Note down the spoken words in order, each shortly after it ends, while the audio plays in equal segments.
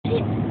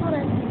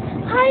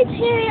Hi,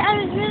 Terry. I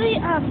was really,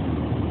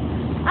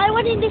 I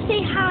wanted to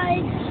say hi.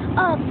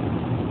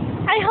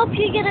 I hope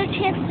you get a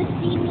chance to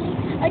see me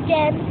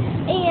again,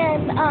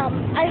 and,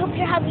 I hope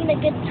you're having a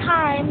good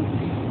time,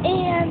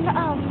 and,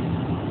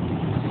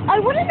 I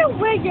want to know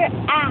where you're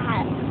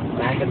at.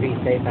 Time to be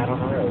safe out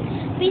on the road.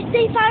 Be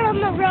safe out on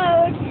the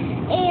road,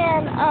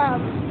 and,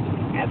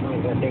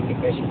 Ashley's gonna take you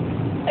fishing.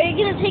 are you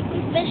going to take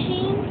me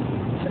fishing?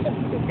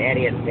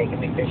 Daddy hasn't taken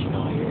me fishing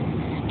all year.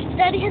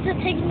 Daddy hasn't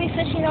taken me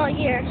fishing all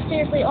year.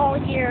 Seriously, all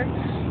year.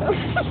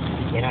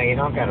 You know, you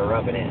don't gotta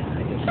rub it in.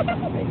 I just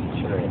making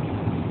sure it.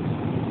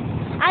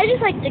 I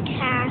just like to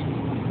cast.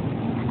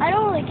 I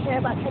don't really care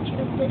about catching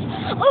a fish.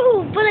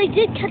 Oh, but I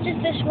did catch a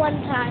fish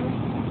one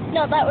time.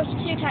 No, that was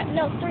 2 times.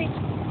 No, 3.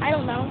 I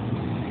don't know.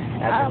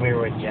 That's when we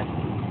were with Jesse.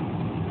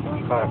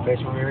 You caught a fish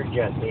when we were with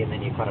Jesse, and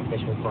then you caught a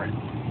fish with Brent.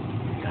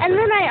 And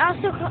then I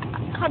also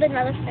caught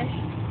another fish.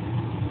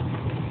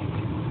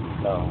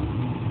 So,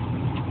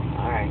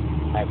 alright.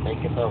 I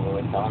think it's over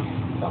with. Talk to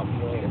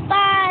you later.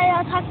 Bye.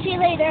 I'll talk to you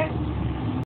later.